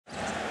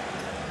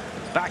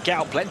Back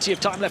out, plenty of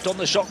time left on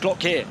the shot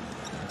clock here.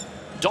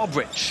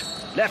 Dobric,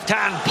 left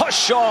hand, push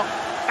shot,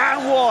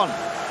 and one.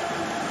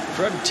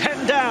 From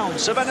 10 down,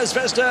 Crvena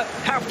Zvezda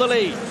have the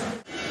lead.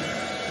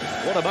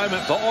 What a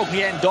moment for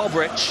Ognjen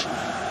Dobric.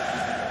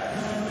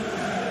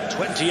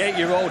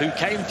 28-year-old who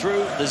came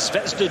through the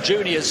Zvezda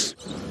juniors.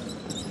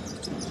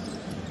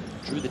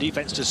 Drew the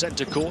defense to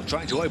center court,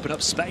 trying to open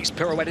up space,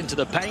 pirouette into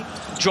the paint,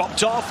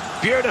 dropped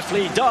off,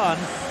 beautifully done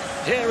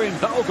here in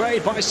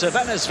Belgrade by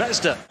Crvena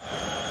Zvezda.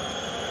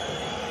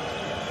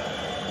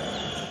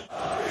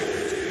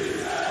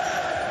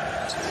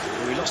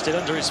 He lost it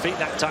under his feet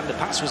that time. The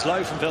pass was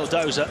low from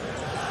Vildoza.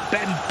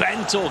 Ben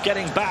Bentel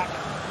getting back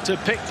to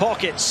pick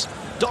pockets.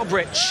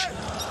 Dobric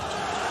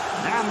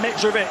and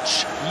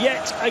Mitrovic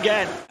yet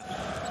again.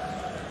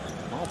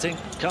 Martin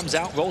comes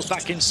out, rolls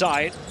back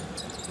inside.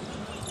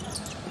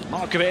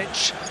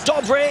 Markovic,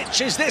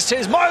 Dobric, is this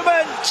his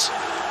moment?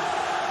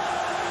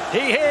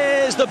 He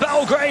hears the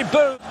Belgrade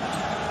boom.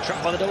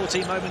 Trapped by the double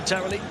team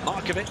momentarily.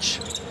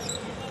 Markovic,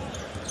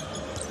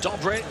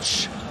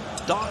 Dobric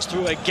darts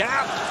through a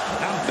gap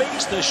and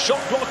beats the shot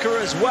blocker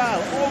as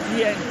well.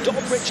 Ognjen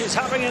Dobric is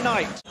having a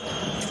night.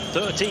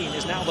 13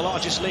 is now the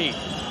largest lead.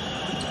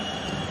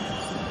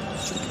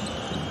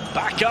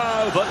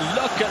 Backo, but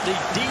look at the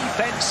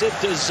defensive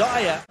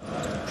desire.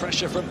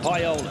 Pressure from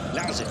Payol,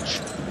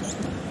 Lazic.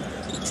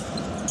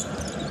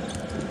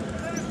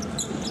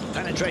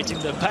 Penetrating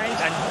the paint,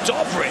 and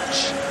Dobric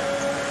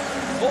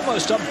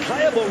almost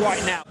unplayable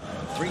right now.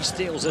 3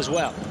 steals as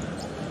well.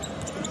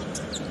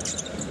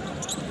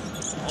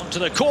 Onto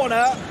the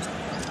corner,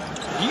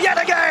 yet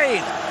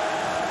again!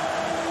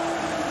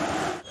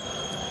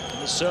 In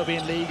the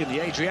Serbian League and the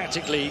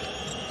Adriatic League.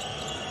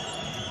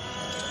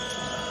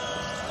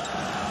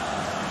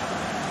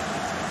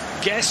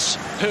 Guess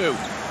who?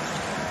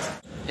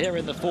 Here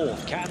in the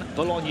fourth, can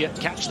Bologna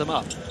catch them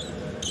up?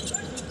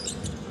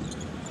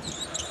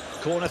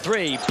 Corner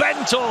 3,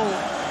 Bentel